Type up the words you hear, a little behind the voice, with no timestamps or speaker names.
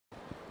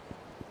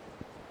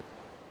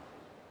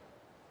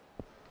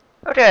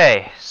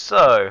Okay,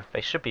 so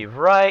they should be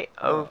right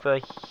over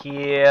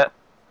here.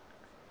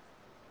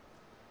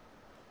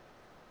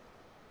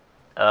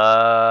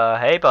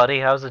 Hey buddy,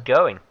 how's it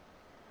going?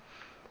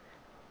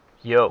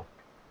 Yo,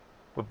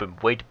 we've been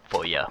waiting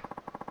for ya.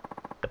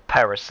 The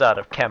parasite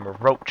of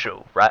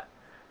Camarocho, right?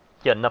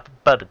 You're nothing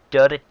but a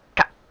dirty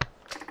cat.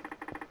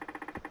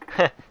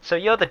 So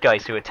you're the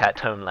guys who attacked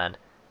Homeland.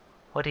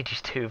 What did you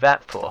do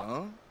that for?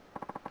 Huh?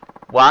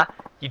 Why,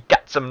 you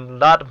got some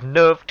lot of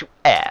nerve to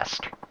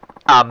ask.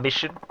 Our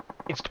mission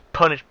is to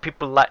punish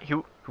people like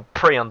you who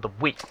prey on the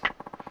weak.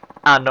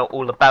 I know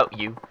all about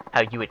you,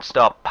 how you would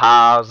stop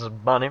piles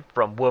of money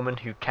from women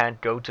who can't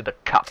go to the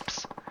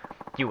cops.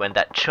 You and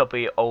that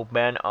chubby old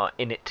man are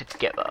in it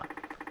together.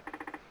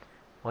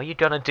 What are you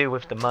gonna do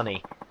with the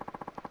money?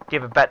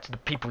 Give it back to the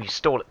people you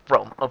stole it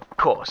from, of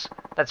course.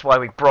 That's why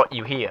we brought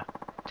you here.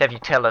 To have you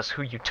tell us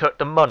who you took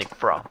the money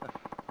from.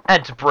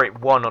 And to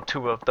break one or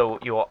two of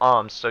your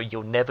arms so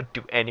you'll never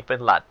do anything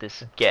like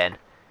this again.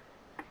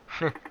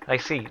 I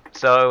see.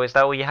 So, is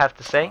that all you have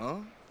to say? Huh?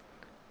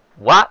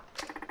 What?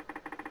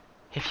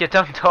 If you're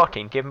done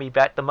talking, give me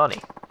back the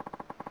money.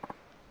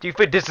 Do you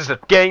think this is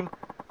a game?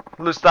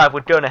 Looks like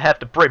we're gonna have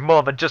to break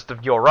more than just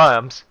of your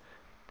arms.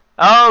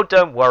 Oh,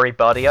 don't worry,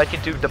 buddy. I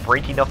can do the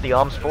breaking of the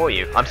arms for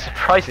you. I'm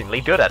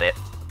surprisingly good at it.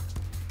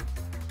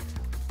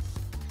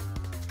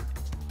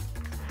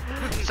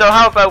 So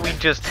how about we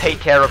just take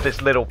care of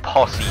this little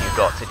posse you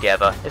got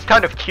together? It's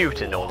kind of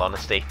cute in all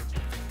honesty.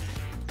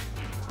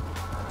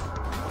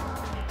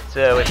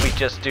 So if we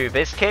just do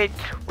this cake,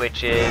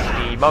 which is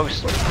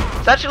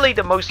it's actually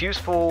the most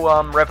useful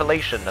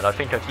revelation that I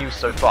think I've used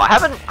so far.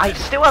 I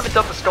still haven't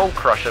done the Skull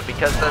Crusher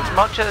because as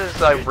much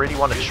as I really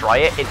want to try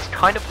it, it's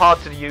kind of hard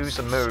to use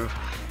a move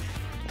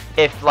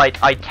if like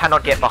I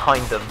cannot get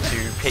behind them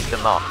to pick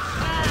them up.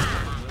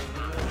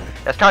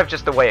 That's kind of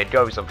just the way it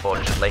goes,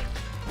 unfortunately.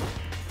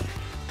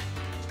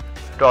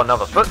 Got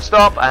another foot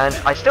stop, and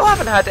I still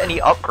haven't had any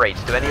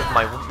upgrades to any of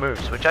my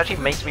moves, which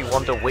actually makes me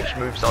wonder which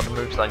moves are the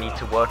moves I need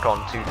to work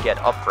on to get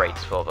upgrades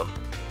for them.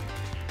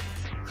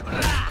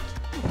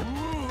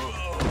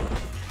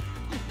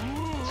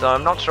 So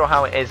I'm not sure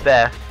how it is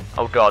there.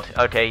 Oh god,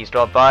 okay, he's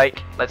got a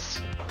bike.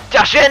 Let's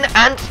dash in,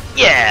 and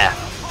yeah!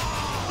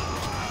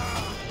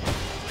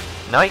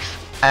 Nice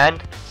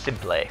and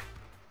simply.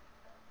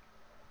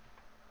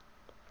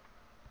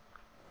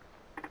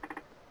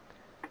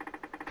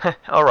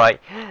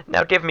 Alright,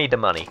 now give me the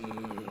money.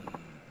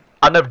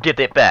 I'll never give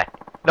it back.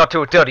 Not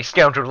to a dirty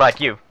scoundrel like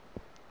you.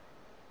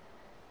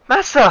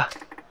 Massa!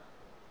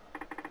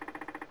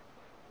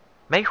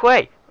 Mei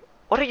Hui,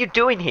 what are you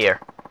doing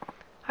here?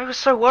 I was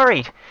so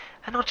worried.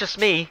 And not just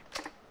me.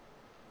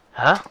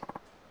 Huh?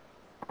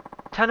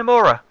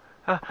 Tanimura,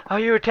 are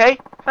you okay?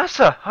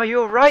 Massa, are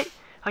you alright?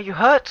 Are you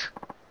hurt?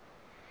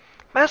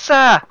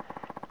 Massa!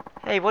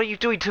 Hey, what are you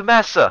doing to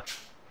Massa?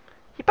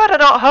 You better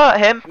not hurt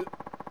him.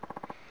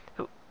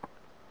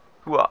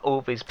 Who are all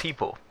these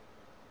people?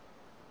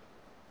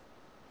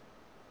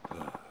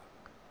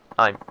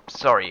 I'm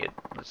sorry, it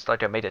looks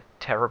like I made a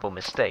terrible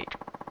mistake.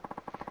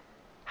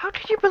 How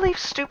could you believe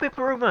stupid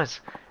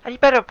rumors? And you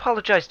better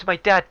apologize to my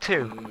dad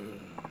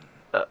too.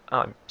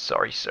 I'm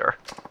sorry, sir.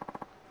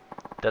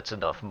 That's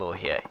enough,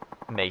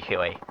 Mei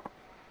Hui.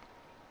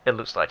 It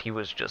looks like he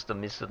was just a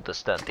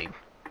misunderstanding.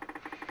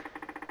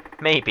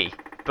 Maybe,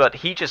 but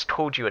he just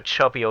called you a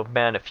chubby old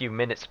man a few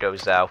minutes ago,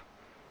 Zhao.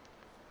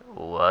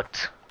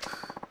 What?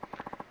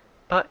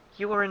 But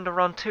you were in the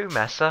wrong too,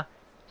 Massa.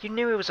 You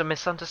knew it was a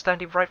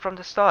misunderstanding right from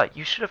the start.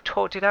 You should have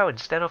talked it out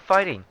instead of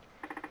fighting.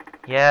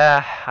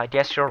 Yeah, I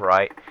guess you're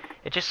right.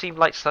 It just seemed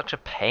like such a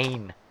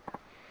pain.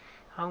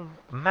 Oh,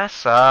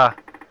 Massa.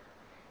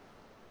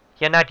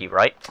 You're Nagi,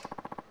 right?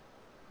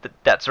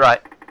 That's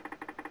right.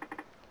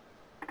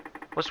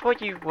 Was what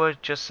you were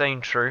just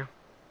saying true?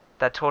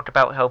 That talk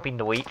about helping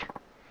the weak?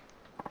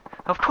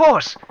 Of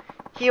course!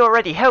 He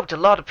already helped a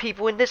lot of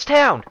people in this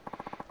town.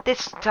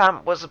 This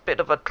time was a bit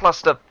of a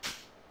cluster.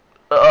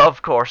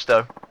 Of course,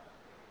 though.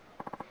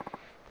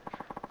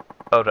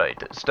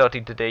 Alright,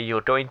 starting today you're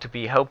going to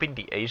be helping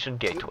the Asian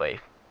Gateway.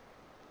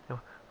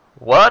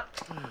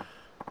 What?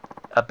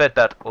 I bet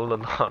that all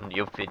along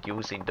you've been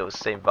using those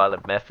same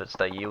violent methods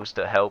that you used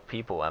to help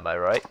people, am I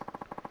right?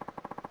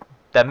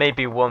 That may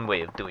be one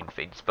way of doing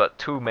things, but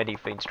too many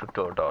things to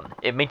go on.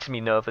 It makes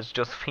me nervous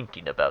just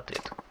thinking about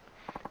it.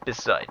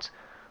 Besides,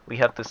 we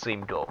have the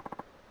same goal.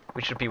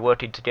 We should be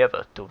working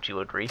together, don't you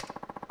agree?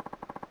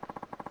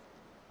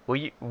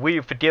 Will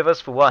you forgive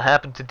us for what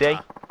happened today?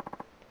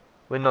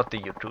 We're not the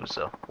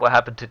Yakuza. What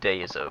happened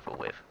today is over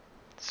with.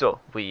 So,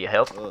 will you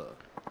help?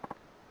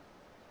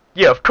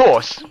 Yeah, of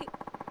course!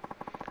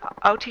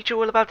 I'll teach you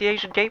all about the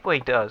Asian Gateway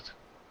does.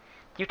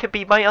 You can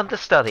be my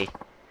understudy.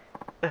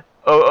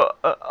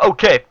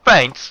 Okay,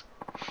 thanks.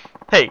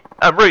 Hey,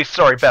 I'm really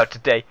sorry about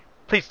today.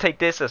 Please take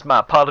this as my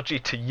apology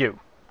to you.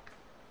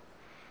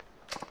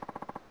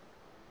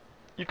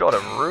 You got a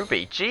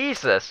ruby,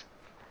 Jesus.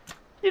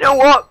 You know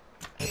what?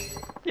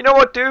 You know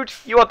what, dude?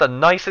 You are the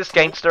nicest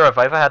gangster I've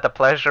ever had the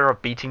pleasure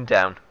of beating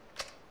down.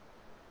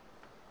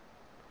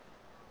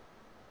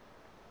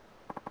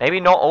 Maybe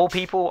not all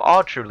people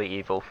are truly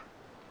evil.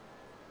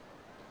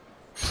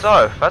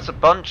 So, that's a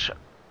bunch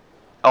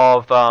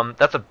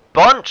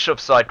of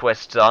side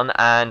quests done,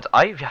 and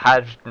I've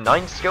had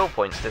 9 skill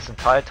points this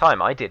entire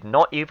time. I did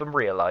not even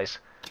realize.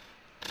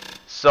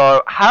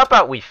 So, how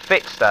about we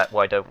fix that,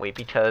 why don't we?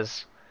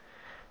 Because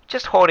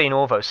just hoarding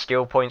all those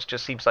skill points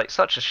just seems like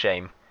such a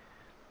shame.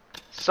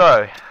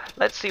 So,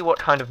 let's see what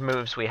kind of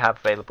moves we have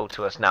available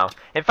to us now.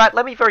 In fact,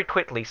 let me very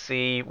quickly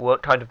see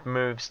what kind of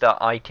moves that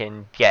I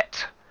can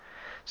get.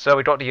 So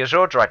we got the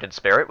Azure Dragon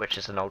Spirit, which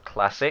is an old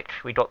classic.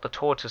 We got the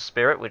Tortoise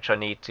Spirit, which I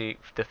need to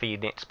the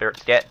Phoenix Spirit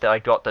to get. I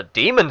got the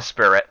Demon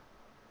Spirit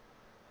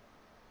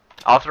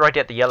after I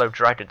get the Yellow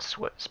Dragon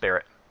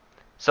Spirit.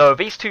 So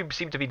these two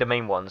seem to be the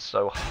main ones.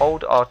 So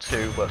hold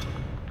R2, we're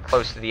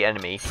close to the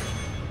enemy,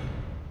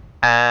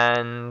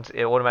 and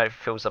it automatically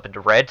fills up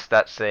into red.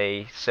 That's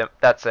a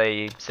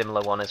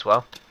similar one as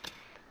well.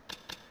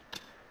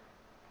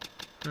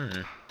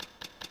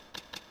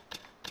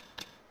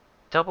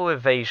 Double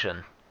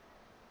evasion,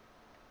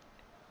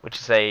 which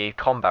is a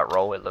combat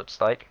roll, it looks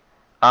like.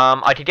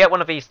 I could get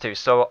one of these two.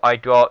 So I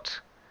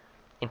got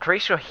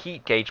increase your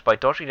heat gauge by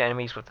dodging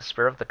enemies with the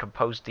Spirit of the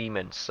Composed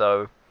Demon.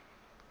 So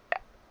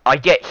I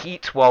get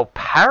heat while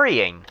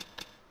parrying.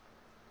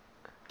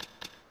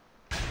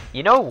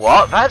 You know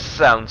what? That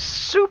sounds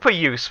super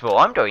useful.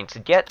 I'm going to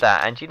get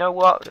that. And you know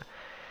what?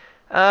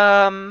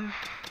 I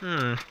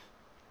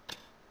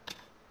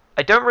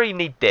don't really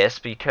need this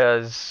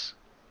because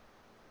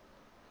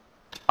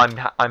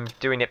I'm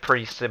doing it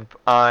pretty simple.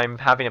 I'm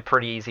having a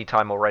pretty easy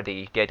time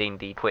already getting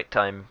the quick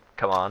time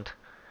command,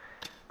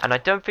 and I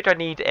don't think I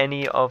need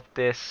any of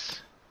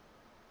this.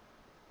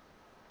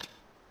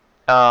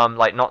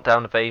 Like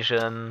knockdown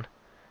evasion,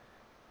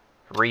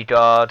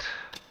 regard.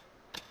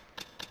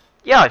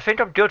 Yeah, I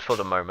think I'm good for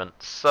the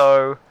moment.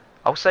 So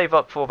I'll save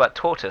up for that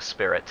Tortoise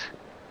Spirit.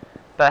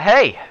 But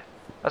hey,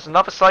 that's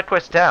another side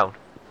quest down.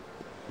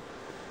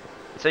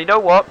 So you know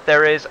what,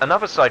 there is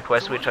another side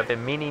quest which I've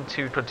been meaning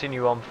to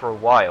continue on for a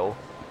while.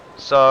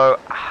 So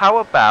how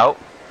about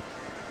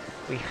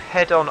we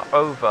head on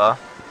over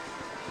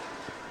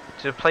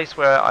to a place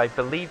where I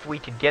believe we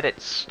could get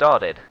it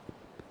started.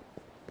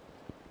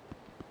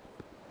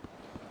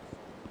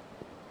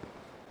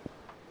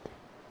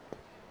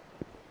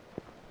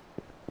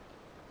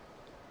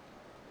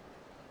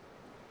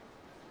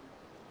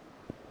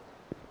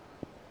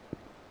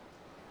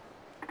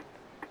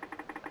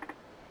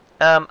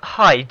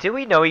 Hi, do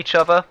we know each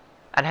other?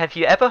 And have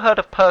you ever heard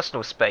of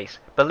personal space?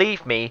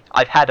 Believe me,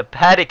 I've had a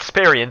bad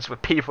experience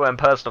with people in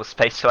personal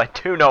space, so I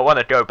do not want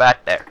to go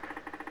back there.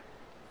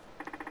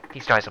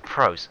 These guys are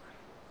pros.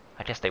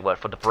 I guess they work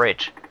for the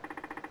bridge.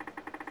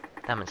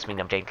 That must mean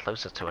I'm getting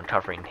closer to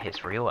uncovering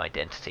his real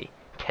identity.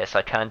 Guess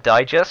I can't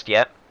die just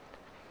yet.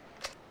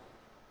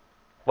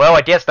 Well,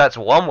 I guess that's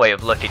one way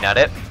of looking at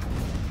it.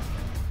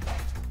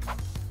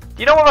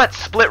 You know what that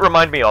split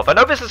reminded me of? I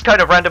know this is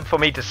kind of random for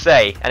me to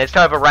say, and it's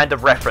kind of a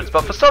random reference,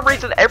 but for some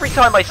reason, every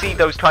time I see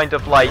those kind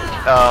of, like,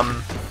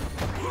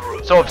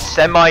 sort of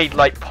semi,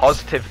 like,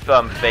 positive,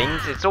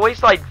 things, it's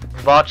always, like,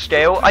 large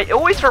scale. It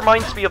always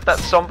reminds me of that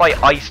song by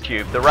Ice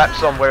Cube, the rap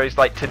song where he's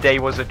like, today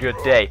was a good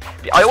day.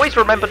 I always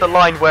remember the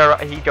line where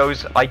he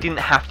goes, I didn't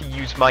have to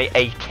use my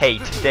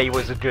AK, today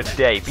was a good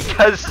day,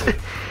 because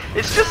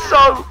it's just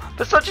so,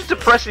 that's such a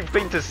depressing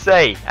thing to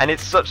say, and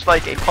it's such,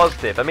 like, a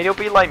positive. I mean,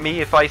 it'll be like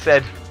me if I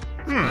said,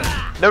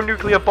 no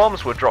nuclear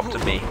bombs were dropped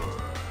on me.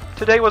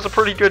 Today was a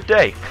pretty good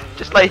day.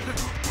 Just like,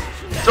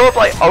 sort of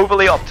like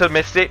overly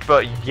optimistic,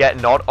 but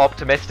yet not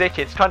optimistic.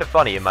 It's kind of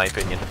funny in my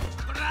opinion.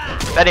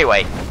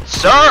 Anyway,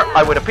 sir,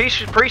 I would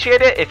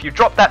appreciate it if you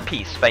dropped that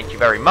piece. Thank you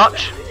very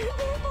much.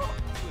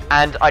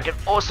 And I can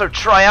also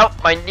try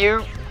out my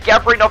new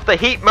gathering of the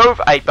heat move.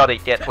 Hey buddy,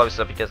 get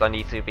closer because I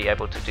need to be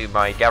able to do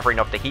my gathering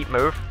of the heat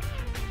move.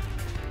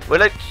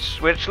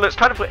 Which looks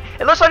kind of,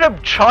 it looks like I'm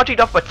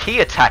charging up a key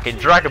attack in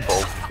Dragon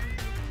Ball.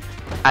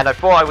 And I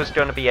thought I was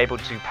going to be able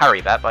to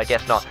parry that, but I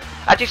guess not.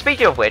 Actually,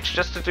 speaking of which,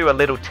 just to do a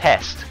little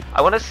test,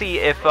 I want to see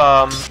if,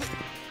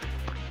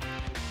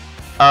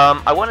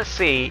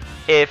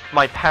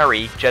 my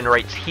parry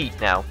generates heat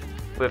now,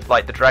 with,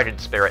 like, the Dragon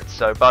Spirit.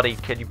 So, buddy,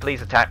 can you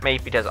please attack me?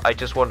 Because I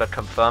just want to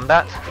confirm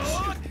that.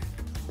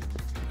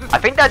 I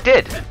think that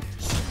did.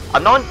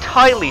 I'm not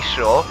entirely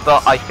sure,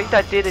 but I think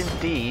that did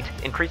indeed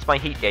increase my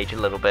heat gauge a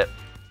little bit.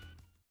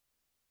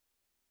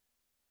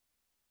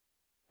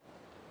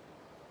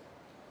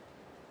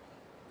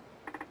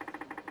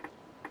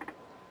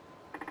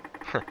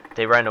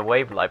 They ran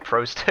away like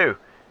pros too.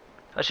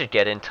 I should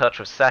get in touch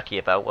with Saki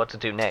about what to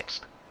do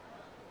next.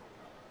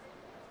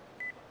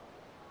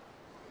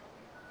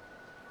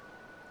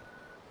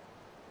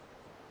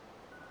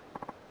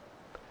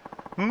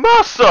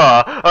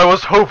 Massa! I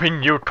was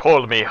hoping you'd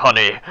call me,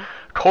 honey.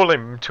 Call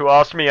him to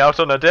ask me out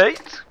on a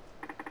date?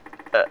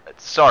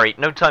 Sorry,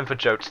 no time for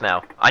jokes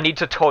now. I need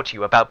to talk to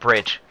you about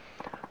bridge.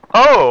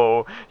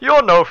 Oh,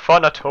 you're no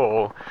fun at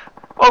all.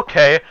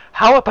 Okay,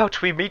 how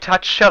about we meet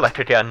at Shellac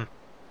again?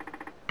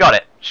 Got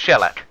it,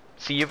 Shellac.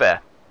 See you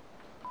there.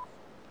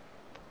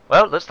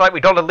 Well, looks like we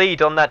got a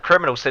lead on that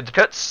criminal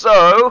syndicate,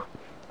 so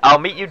I'll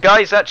meet you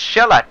guys at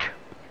Shellac.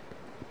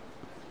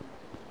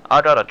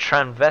 I got a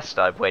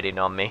transvestite waiting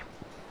on me.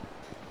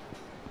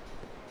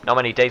 Not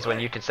many days when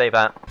you can say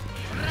that.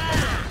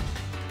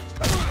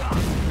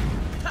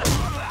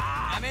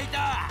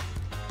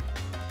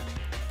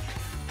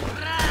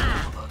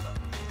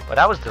 Well,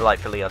 that was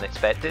delightfully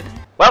unexpected.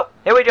 Well,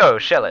 here we go,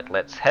 Shellac.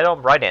 Let's head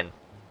on right in.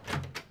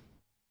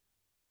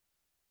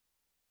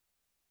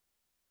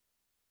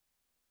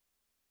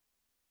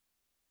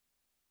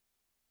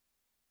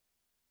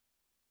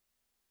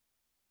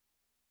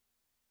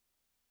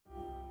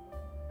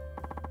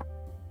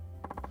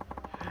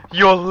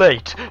 You're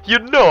late. You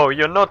know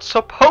you're not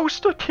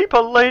supposed to keep a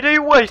lady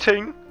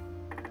waiting.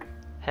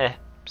 Heh,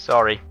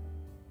 sorry.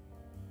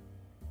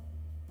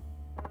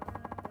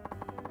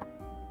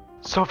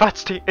 So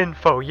that's the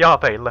info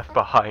Yabe left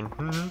behind,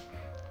 hmm?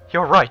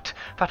 You're right,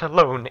 that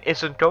alone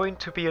isn't going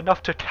to be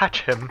enough to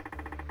catch him.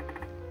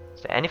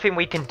 Is there anything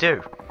we can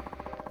do?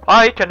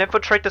 I can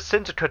infiltrate the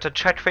syndicate and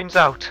check things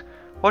out.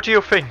 What do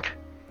you think?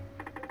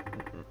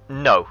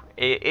 No,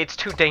 it's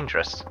too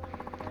dangerous.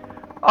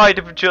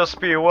 I'd just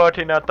be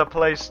working at the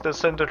place the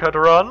syndicate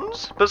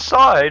runs.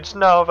 Besides,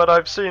 now that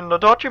I've seen the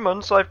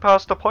documents, I've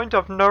passed the point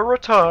of no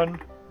return.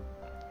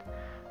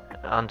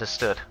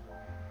 Understood.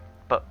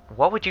 But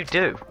what would you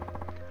do?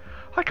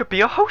 I could be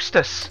a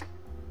hostess.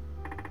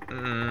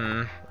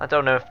 I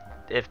don't know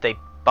if they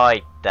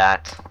buy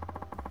that.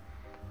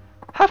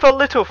 Have a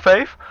little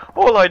faith.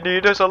 All I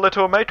need is a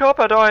little makeup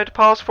and I'd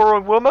pass for a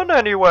woman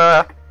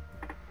anywhere.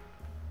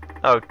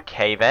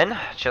 Okay then,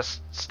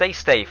 just stay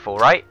safe,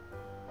 alright?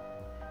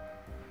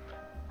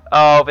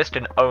 Oh, this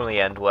can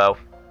only end well.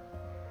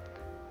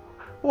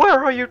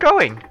 Where are you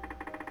going?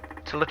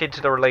 To look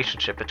into the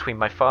relationship between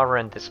my father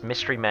and this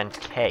mystery man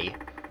K.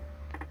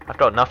 I've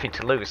got nothing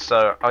to lose,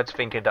 so I was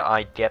thinking that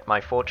I'd get my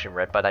fortune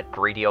read by that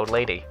greedy old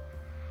lady.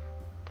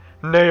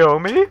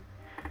 Naomi?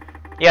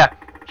 Yeah,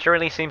 she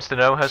really seems to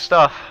know her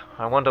stuff.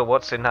 I wonder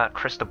what's in that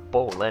crystal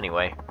ball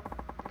anyway.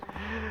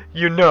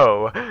 You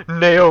know,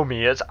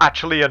 Naomi is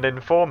actually an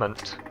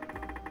informant.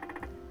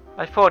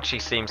 I thought she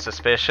seemed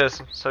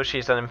suspicious, so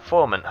she's an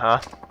informant,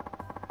 huh?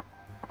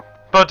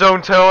 But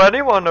don't tell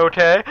anyone,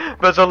 okay?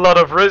 There's a lot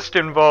of risk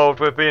involved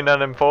with being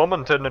an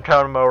informant in the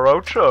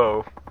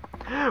Tanimura.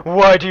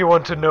 Why do you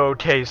want to know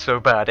Kay so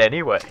bad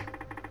anyway?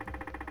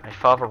 My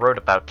father wrote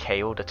about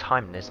Kay all the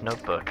time in his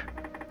notebook.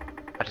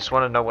 I just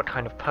want to know what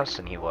kind of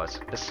person he was.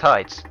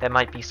 Besides, there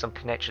might be some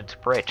connection to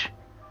Bridge.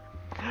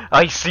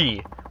 I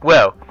see.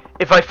 Well,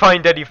 if I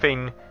find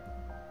anything,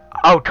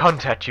 I'll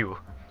contact you.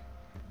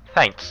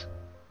 Thanks.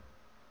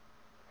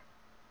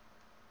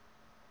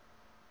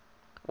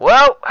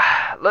 Well,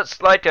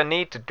 looks like I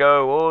need to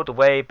go all the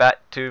way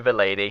back to the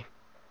lady.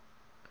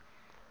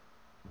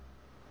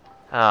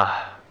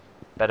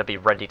 Better be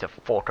ready to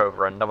fork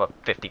over another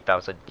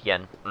 50,000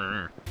 yen.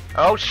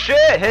 Oh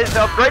shit, here's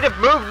upgraded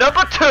move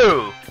number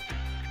 2!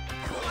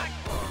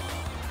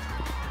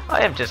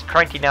 I am just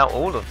cranking out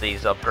all of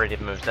these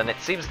upgraded moves, and it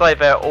seems like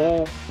they're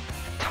all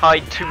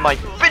tied to my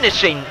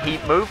finishing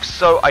heat moves,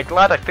 so I'm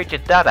glad I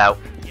figured that out.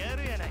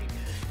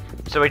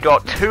 So we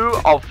got 2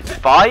 of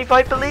 5,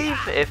 I believe,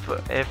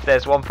 if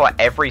there's one for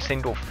every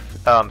single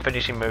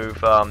finishing move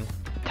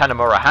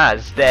Tanimura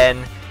has,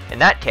 then in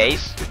that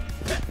case,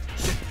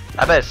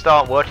 I better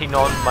start working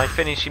on my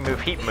finishing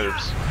move heat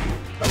moves.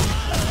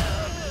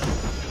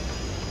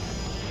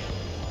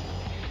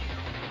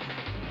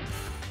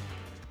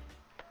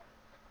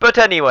 But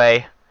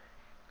anyway,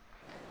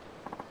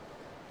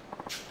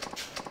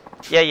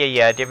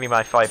 yeah, give me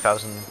my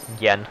 5,000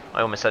 yen.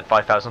 I almost said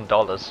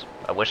 $5,000.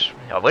 I wish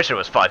it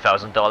was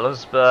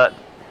 $5,000, but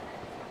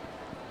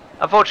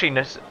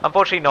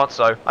unfortunately not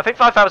so. I think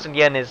 5,000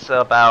 yen is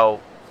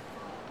about,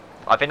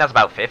 I think that's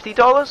about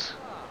 $50?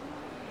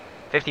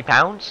 50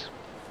 pounds?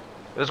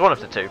 It was one of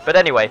the two. But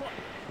anyway,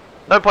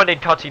 no point in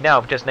cutting now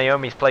because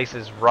Naomi's place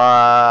is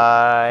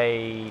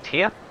right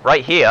here.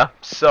 Right here.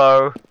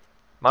 So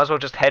might as well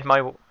just head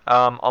my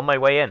on my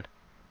way in.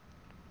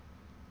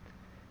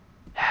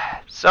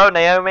 So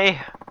Naomi,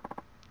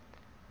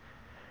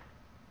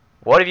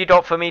 what have you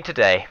got for me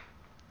today?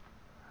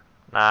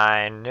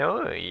 I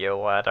knew you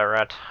would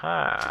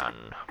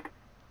return.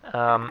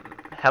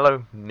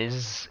 Hello,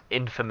 Ms.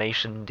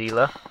 Information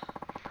Dealer.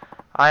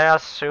 I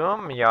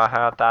assume you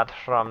heard that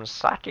from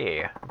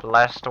Saki,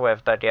 blessed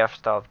with the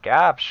gift of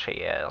gab she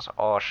is,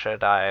 or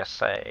should I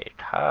say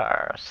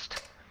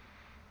cursed.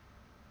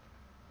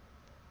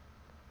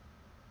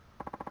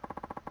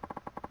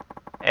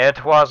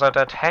 It was a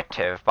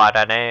detective by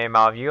the name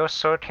of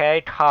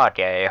Yusuke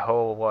Kage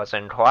who was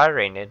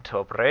inquiring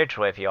into Bridge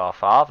with your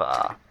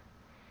father.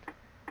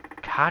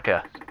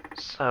 Kage?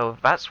 So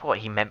that's what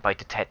he meant by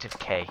Detective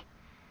K.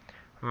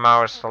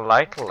 Most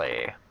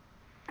likely.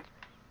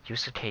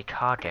 Yusuke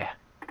Kage.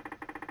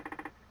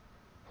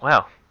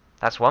 Well,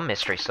 that's one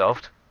mystery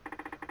solved.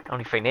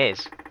 Only thing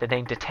is, the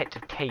name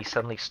Detective K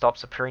suddenly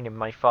stops appearing in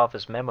my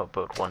father's memo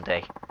book one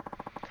day.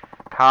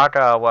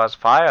 Kage was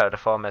fired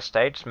for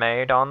mistakes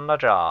made on the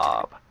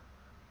job.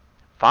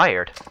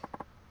 Fired?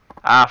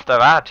 After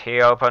that, he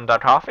opened a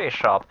coffee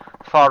shop.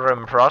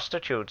 Foreign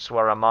prostitutes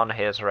were among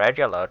his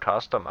regular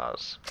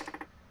customers.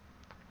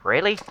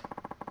 Really?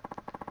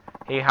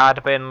 He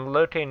had been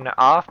looking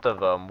after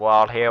them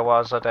while he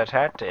was a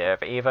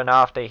detective. Even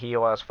after he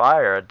was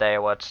fired, they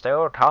would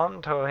still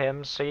come to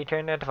him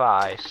seeking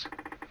advice.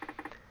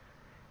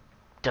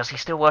 Does he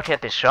still work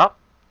at this shop?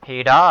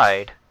 He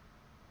died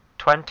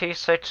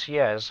 26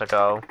 years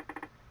ago.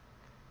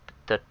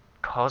 The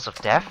cause of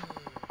death?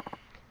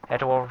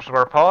 It was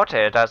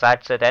reported as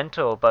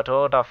accidental, but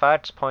all the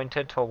facts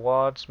pointed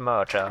towards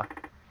murder.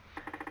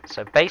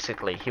 So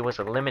basically, he was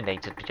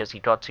eliminated because he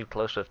got too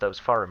close with those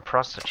foreign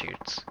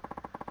prostitutes.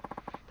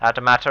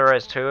 That matter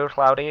is too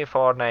cloudy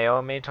for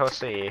Naomi to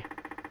see.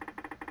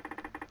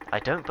 I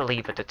don't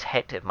believe a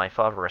detective my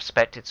father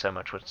respected so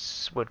much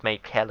would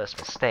make careless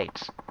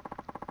mistakes.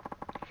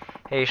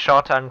 He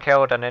shot and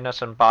killed an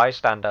innocent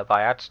bystander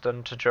by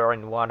accident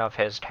during one of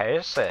his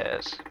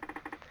cases.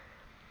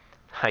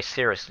 I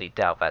seriously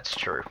doubt that's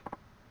true.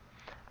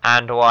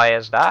 And why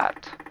is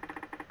that?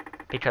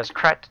 Because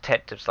crack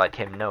detectives like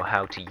him know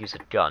how to use a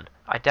gun.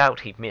 I doubt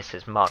he'd miss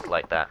his mark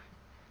like that.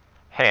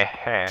 Heh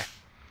heh.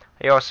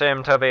 You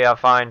seem to be a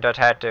fine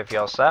detective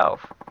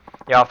yourself.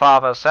 Your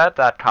father said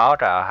that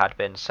cargo had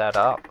been set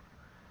up.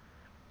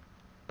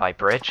 By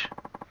bridge?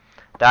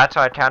 That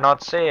I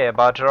cannot see,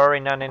 but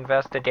during an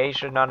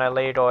investigation on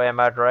illegal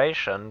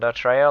immigration, the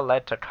trail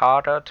led to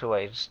Carter to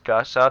a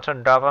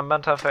certain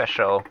government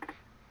official.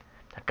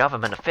 A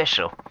government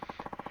official?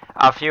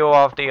 A few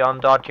of the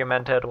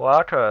undocumented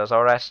workers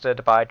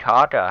arrested by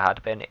Carter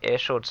had been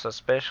issued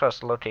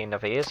suspicious-looking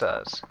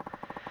visas.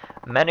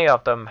 Many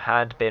of them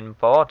had been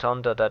bought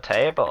under the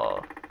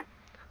table.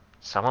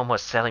 Someone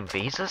was selling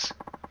visas?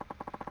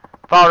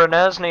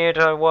 Foreigners need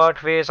a work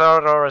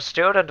visa or a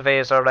student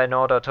visa in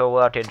order to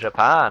work in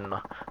Japan,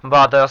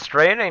 but the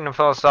screening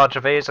for such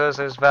visas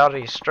is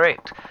very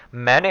strict.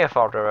 Many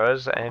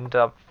foreigners end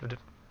up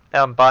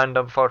buying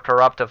them for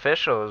corrupt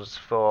officials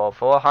for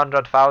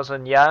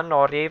 400,000 yen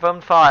or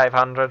even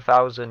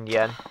 500,000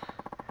 yen.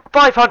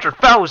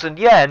 500,000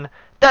 yen?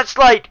 That's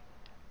like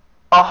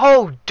a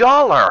whole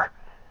dollar!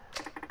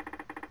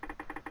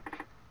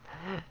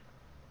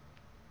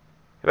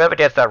 Whoever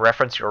gets that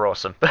reference, you're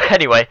awesome. But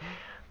anyway,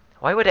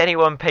 why would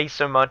anyone pay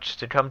so much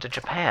to come to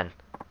Japan?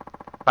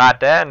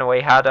 Back then,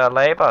 we had a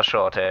labor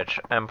shortage.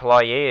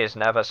 Employees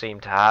never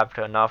seemed to have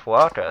enough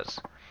workers.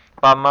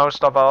 But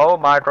most of all,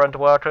 migrant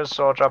workers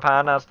saw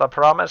Japan as the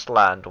promised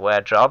land,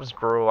 where jobs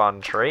grew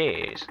on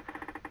trees.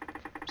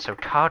 So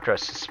Kadra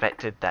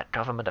suspected that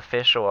government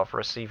official of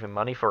receiving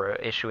money for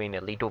issuing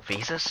illegal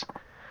visas?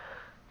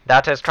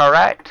 That is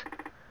correct.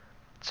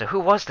 So who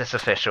was this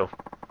official?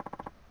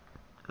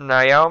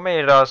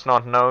 Naomi does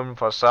not know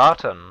for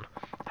certain.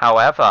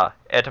 However,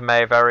 it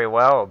may very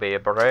well be a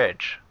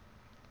bridge.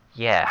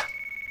 Yeah.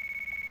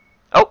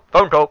 Oh,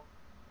 phone call.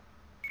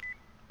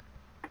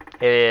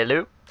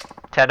 Hello?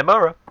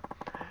 Tanimura?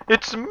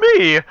 It's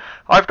me!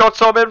 I've got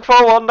some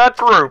info on that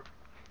group.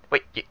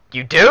 Wait,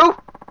 you do?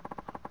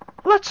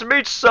 Let's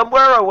meet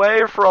somewhere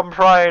away from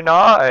prying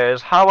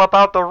eyes. How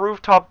about the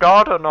rooftop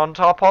garden on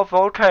top of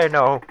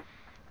volcano?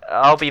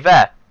 I'll be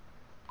there.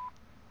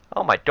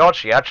 Oh my god,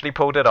 she actually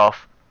pulled it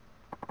off.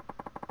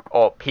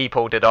 Or he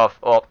pulled it off.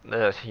 Or,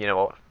 you know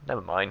what?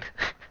 Never mind.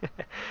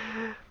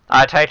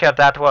 I take it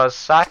that was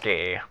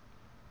Saki.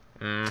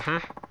 Mm-hmm.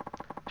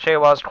 She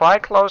was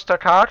quite close to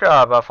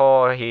Kaka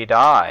before he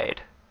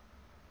died.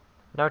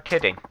 No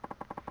kidding.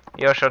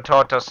 You should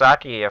talk to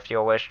Saki if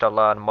you wish to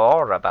learn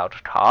more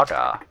about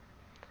Kaka.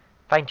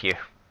 Thank you.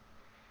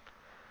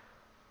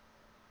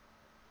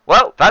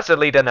 Well, that's a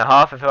lead and a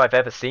half if I've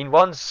ever seen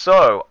one.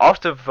 So,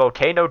 off to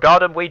Volcano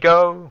Garden we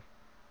go.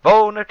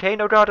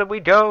 Volcano Garden we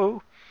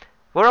go.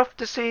 We're off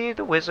to see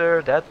the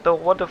wizard at the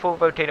wonderful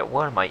volcano.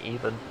 What am I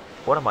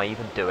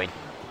even doing?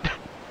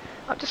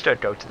 I'm just gonna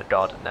go to the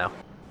garden now.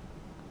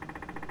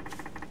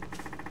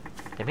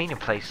 The meeting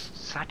place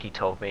Saki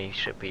told me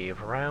should be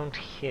around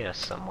here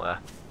somewhere.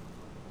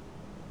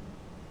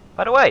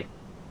 By the way,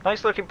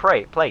 nice looking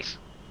place.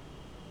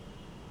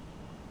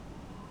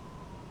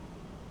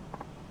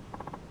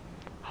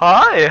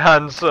 Hi,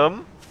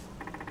 handsome.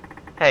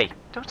 Hey,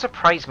 don't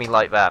surprise me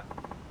like that.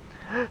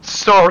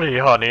 Sorry,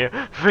 honey.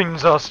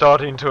 Things are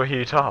starting to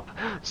heat up,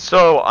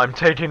 so I'm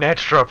taking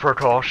extra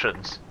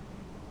precautions.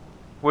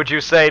 Would you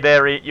say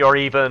you're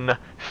even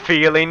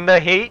feeling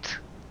the heat?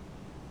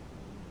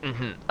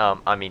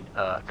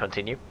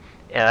 Continue.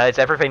 Is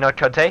everything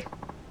okay?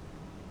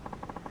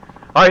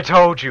 I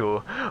told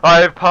you,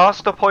 I've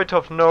passed the point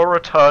of no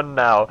return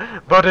now,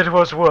 but it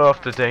was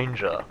worth the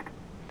danger.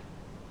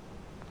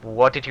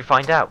 What did you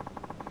find out?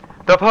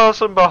 The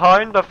person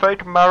behind the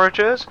fake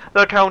marriages,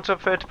 the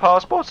counterfeit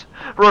passports,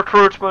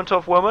 recruitment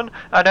of women,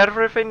 and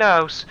everything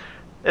else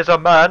is a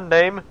man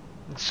named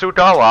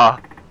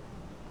Tsugawa.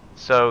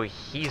 So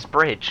he's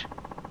Bridge?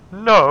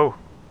 No,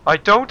 I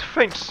don't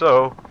think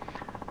so.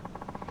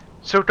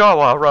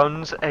 Tsugawa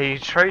runs a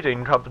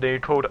trading company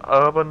called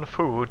Urban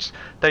Foods.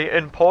 They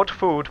import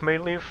food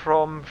mainly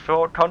from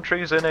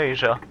countries in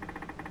Asia.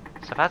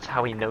 So that's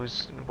how he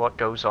knows what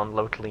goes on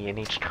locally in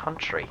each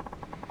country.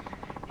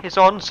 His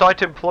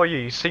on-site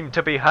employees seem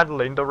to be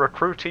handling the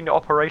recruiting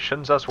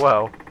operations as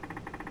well.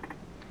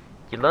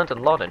 You learned a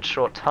lot in a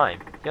short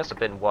time. You must have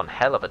been one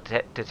hell of a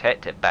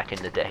detective back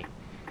in the day.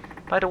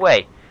 By the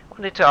way, I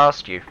wanted to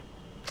ask you.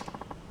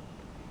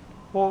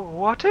 Well,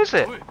 what is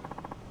it?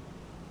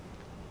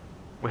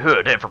 We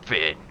heard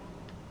everything.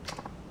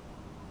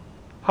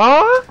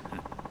 Huh?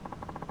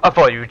 I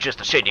thought you were just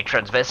a shady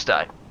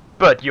transvestite,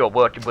 but you're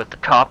working with the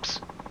cops.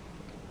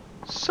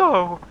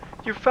 So,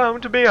 you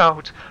found me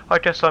out. I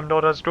guess I'm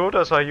not as good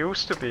as I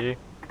used to be.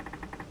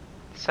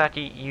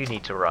 Saki, you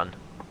need to run.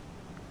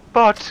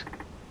 But...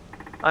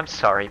 I'm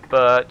sorry,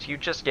 but you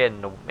just get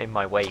in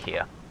my way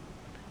here.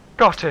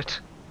 Got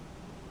it.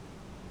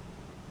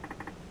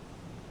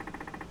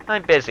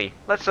 I'm busy.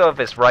 Let's solve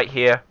this right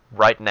here,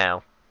 right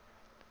now.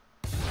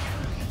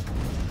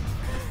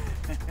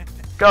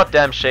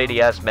 Goddamn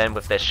shady-ass men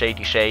with their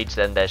shady shades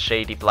and their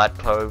shady black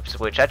clothes,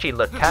 which actually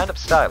look kind of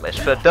stylish,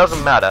 but it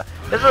doesn't matter.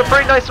 This is a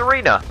pretty nice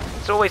arena.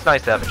 It's always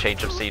nice to have a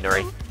change of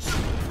scenery.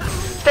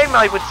 Game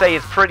I would say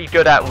is pretty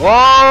good at—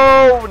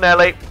 Whoa,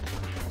 Nelly!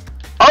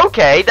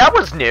 Okay, that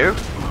was new.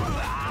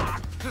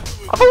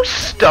 Are those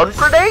stun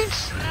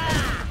grenades?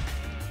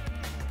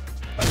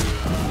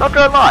 Not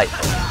gonna lie.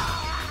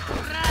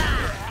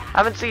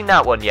 Haven't seen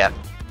that one yet.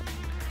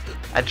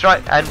 And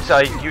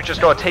you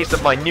just got a taste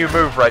of my new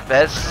move right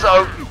there,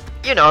 so,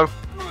 you know.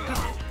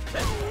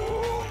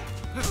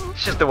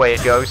 It's just the way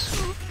it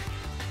goes.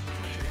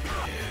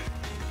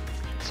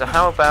 So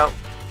how about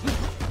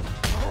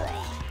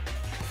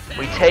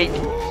we take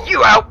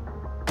you out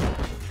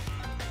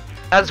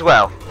as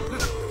well.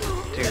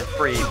 2,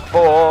 3,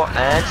 4,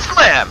 and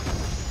slam!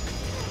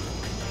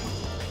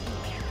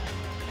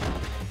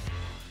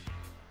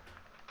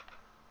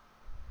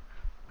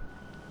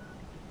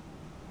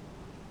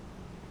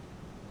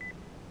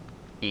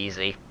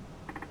 Easy.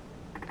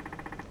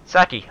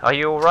 Saki, are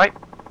you alright?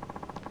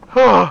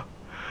 I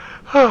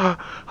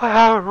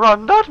haven't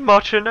run that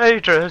much in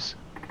ages.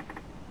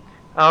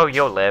 Oh,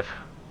 you'll live.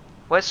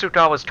 Where's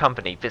Sugawa's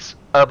company, this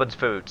Urban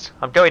Foods?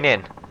 I'm going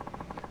in.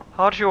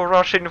 Aren't you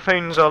rushing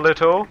things a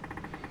little?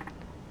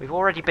 We've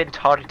already been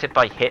targeted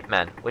by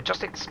hitmen. We're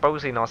just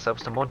exposing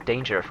ourselves to more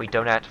danger if we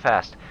don't act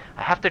fast.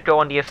 I have to go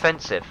on the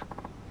offensive.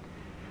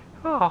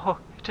 Oh,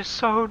 it is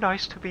so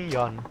nice to be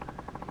young.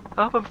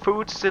 Urban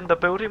Foods is in the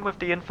building with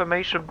the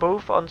information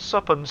booth on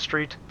Suppin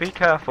Street. Be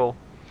careful.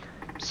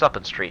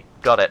 Suppin Street.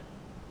 Got it.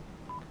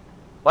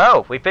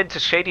 Well, we've been to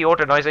shady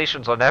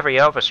organizations on every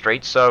other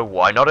street, so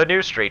why not a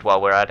new street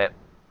while we're at it?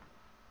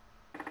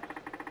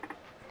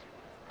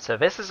 So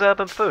this is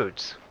Urban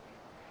Foods.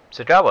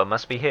 Sugawa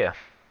must be here.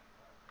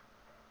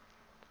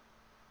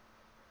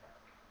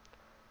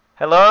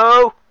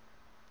 Hello?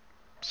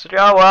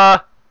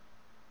 Sugawa?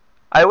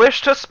 I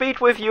wish to speak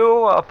with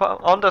you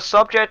on the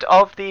subject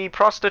of the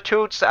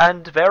prostitutes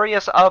and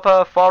various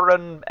other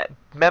foreign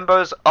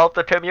members of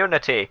the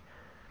community.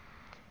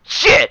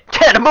 Shit!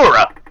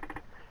 Tanimura!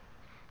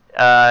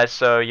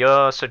 So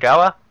you're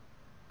Sugawa?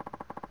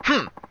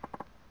 You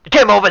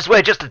came over this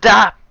way just to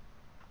die?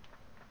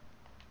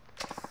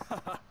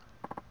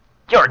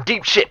 You're in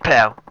deep shit,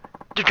 pal.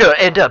 You're gonna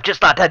end up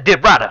just like that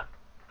dead rider.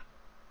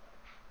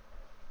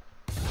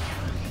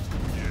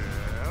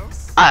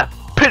 I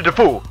pity the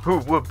fool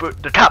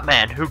the top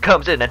man who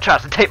comes in and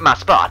tries to take my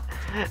spot.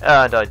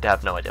 And I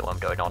have no idea what I'm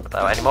going on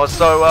about anymore,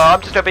 so I'm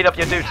just gonna beat up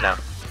your dudes now.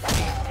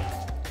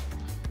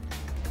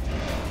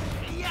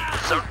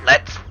 So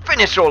let's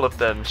finish all of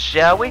them,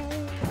 shall we?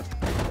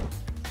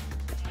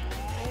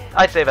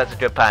 I'd say that's a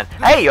good plan.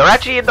 Hey, you're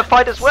actually in the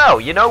fight as well.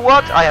 You know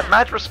what? I have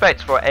mad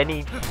respect for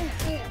any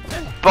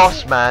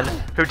boss man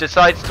who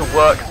decides to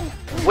work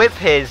with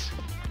his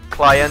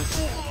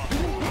clients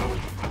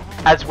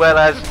as well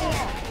as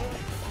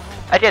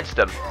against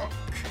them.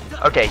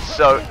 Okay,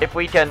 so if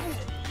we can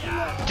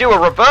do a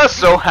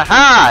reversal,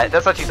 haha!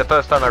 That's actually the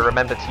first time I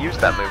remembered to use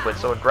that move when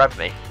someone grabbed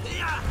me.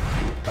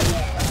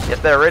 Yes,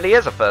 there really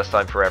is a first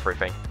time for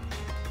everything.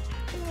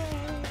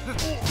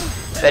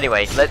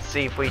 Anyway, let's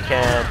see if we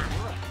can.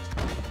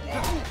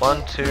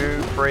 1,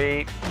 2,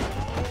 3.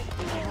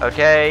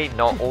 Okay,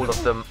 not all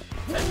of them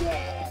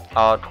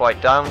are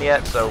quite down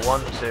yet, so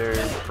 1, 2,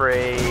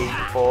 3,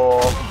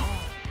 4.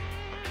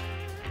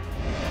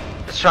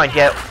 Let's try and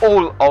get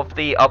all of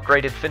the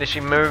upgraded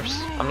finishing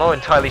moves. I'm not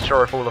entirely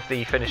sure if all of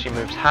the finishing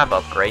moves have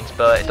upgrades,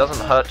 but it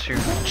doesn't hurt to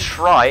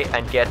try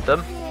and get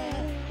them.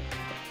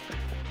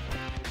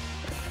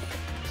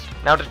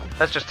 Now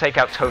let's just take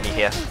out Tony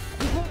here.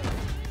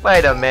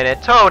 Wait a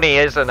minute, Tony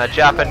isn't a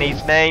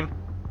Japanese name.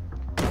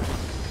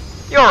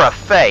 You're a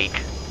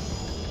fake.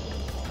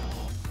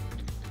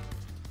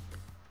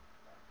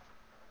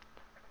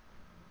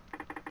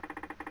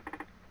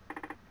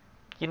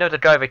 You know the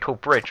guy they call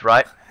Bridge,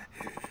 right?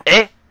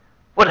 Eh?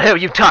 What the hell are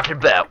you talking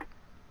about?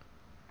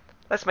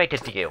 Let's make a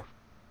deal.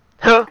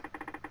 Huh?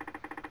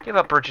 Give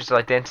up Bridge's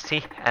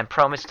identity and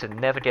promise to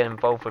never get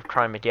involved with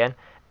crime again,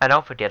 and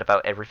I'll forget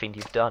about everything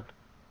you've done.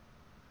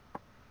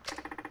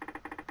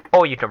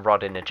 Or you can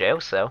rot in a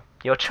jail cell.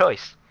 Your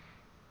choice.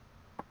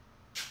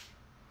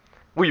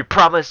 Will you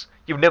promise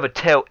you'll never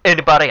tell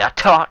anybody I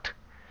talked?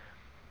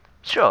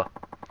 Sure.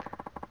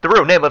 The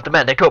real name of the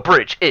man they call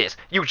Bridge is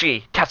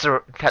Yuji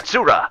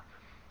Katsura.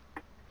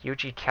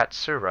 Yuji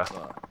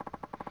Katsura.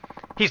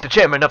 He's the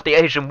chairman of the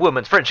Asian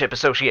Women's Friendship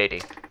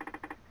Association.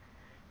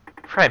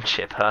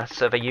 Friendship, huh?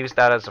 So they use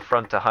that as a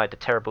front to hide the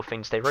terrible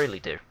things they really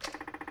do.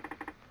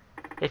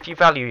 If you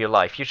value your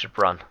life, you should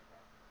run.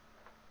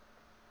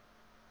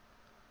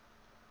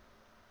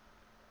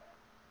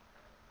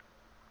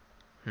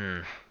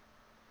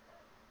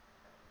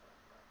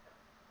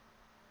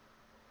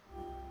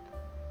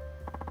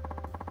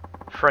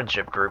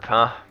 Friendship group,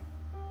 huh?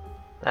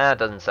 That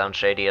doesn't sound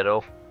shady at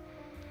all.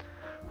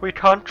 We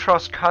can't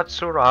trust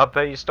Katsura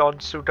based on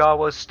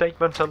Sugawa's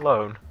statement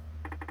alone.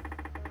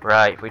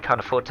 Right, we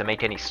can't afford to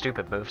make any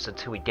stupid moves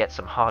until we get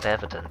some hard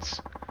evidence.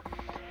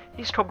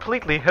 He's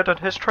completely hidden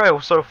his trail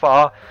so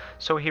far,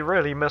 so he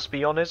really must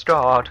be on his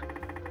guard.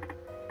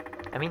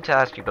 I mean to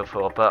ask you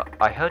before, but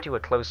I heard you were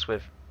close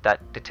with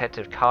that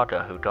Detective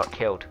Kaga who got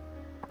killed.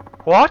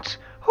 What?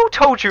 Who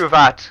told you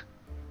that?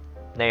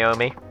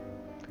 Naomi.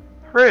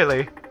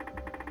 Really?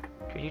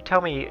 Could you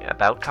tell me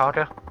about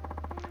Kaga?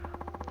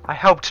 I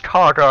helped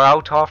Kaga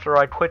out after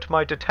I quit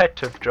my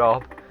detective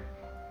job.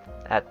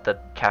 At the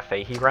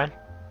cafe he ran?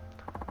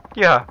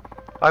 Yeah,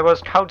 I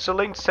was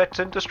counseling sex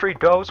industry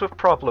girls with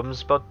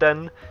problems, but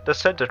then the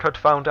syndicate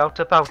found out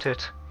about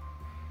it.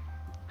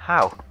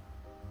 How?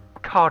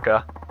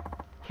 Kaga.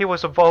 He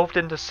was involved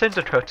in the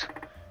syndicate.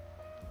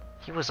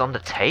 He was on the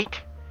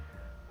take?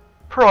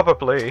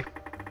 Probably.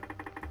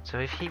 So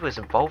if he was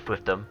involved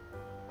with them,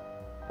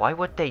 why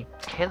would they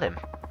kill him?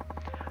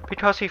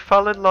 Because he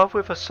fell in love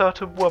with a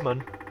certain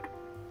woman.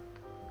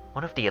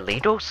 One of the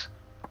illegals?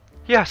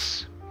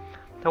 Yes.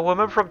 The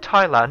woman from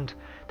Thailand.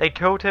 They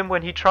killed him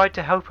when he tried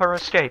to help her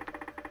escape.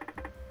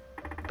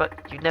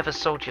 But you never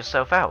sold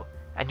yourself out,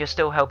 and you're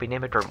still helping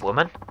immigrant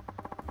women?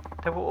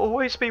 There will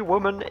always be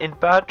women in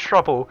bad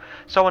trouble.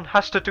 Someone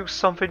has to do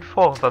something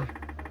for them.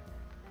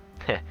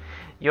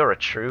 You're a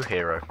true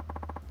hero.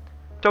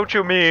 Don't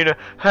you mean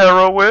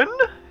heroin?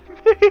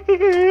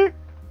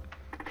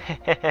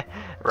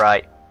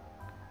 Right.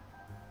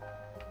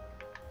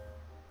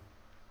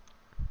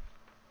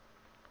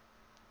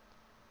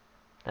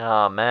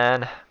 Oh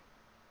man.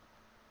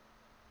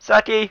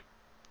 Saki,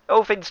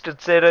 all things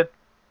considered,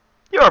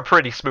 you're a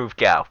pretty smooth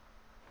gal.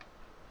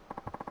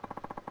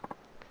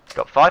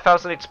 Got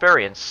 5,000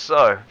 experience,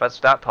 so that's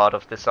that part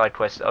of the side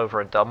quest over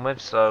and done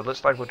with, so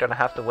looks like we're gonna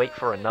have to wait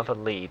for another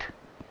lead.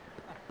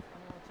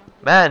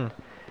 Man,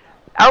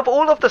 out of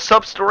all of the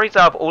sub-stories,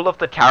 out of all of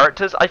the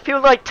characters, I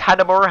feel like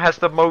Tanimura has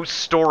the most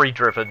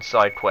story-driven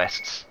side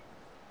quests.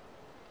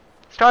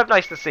 It's kind of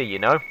nice to see, you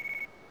know?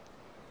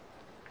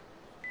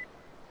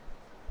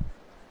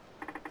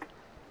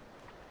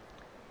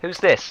 Who's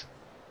this?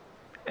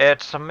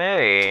 It's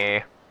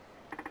me.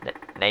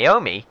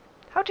 Naomi?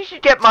 How did you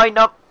get my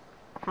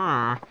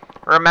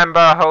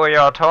Remember who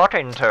you're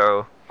talking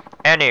to.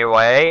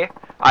 Anyway,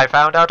 I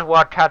found out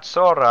what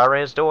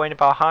Katsura is doing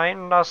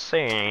behind the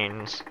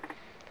scenes.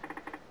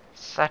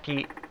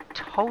 Saki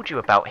told you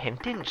about him,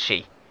 didn't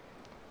she?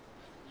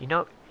 You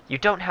know, you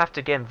don't have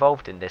to get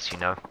involved in this, you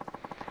know.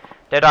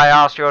 Did I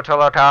ask you to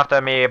look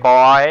after me,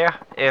 boy?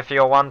 If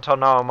you want to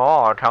know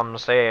more, come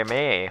see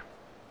me.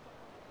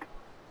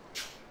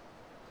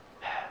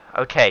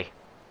 Okay,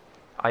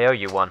 I owe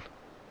you one.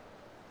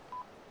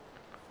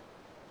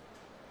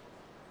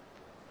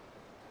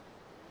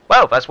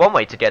 Well, that's one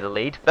way to get a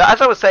lead. But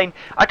as I was saying,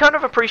 I kind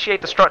of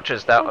appreciate the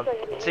structures that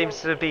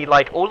seems to be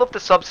like all of the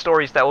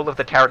sub-stories that all of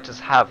the characters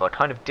have are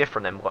kind of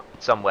different in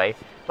some way.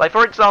 Like,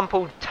 for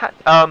example,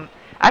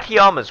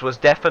 Akiyama's was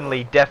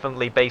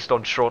definitely based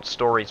on short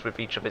stories with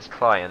each of his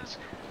clients.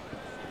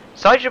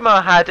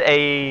 Saejima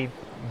had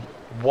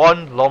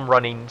one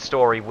long-running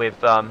story with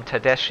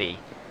Tadashi,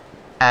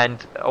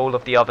 and all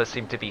of the others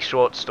seem to be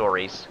short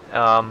stories.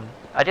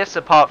 I guess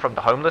apart from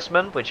the Homeless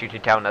Man, which you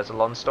could count as a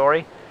long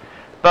story.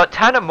 But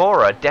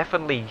Tanimura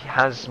definitely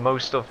has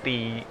most of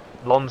the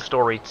long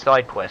story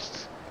side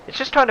quests. It's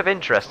just kind of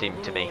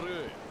interesting to me.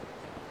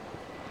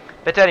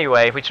 But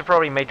anyway, we should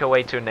probably make our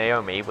way to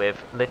Naomi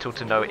with little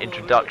to no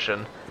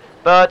introduction.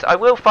 But I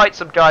will fight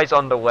some guys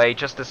on the way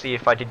just to see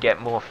if I could get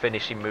more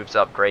finishing moves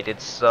upgraded,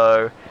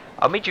 so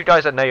I'll meet you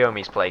guys at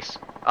Naomi's place.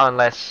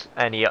 Unless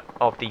any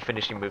of the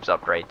finishing moves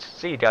upgrade.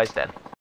 See you guys then.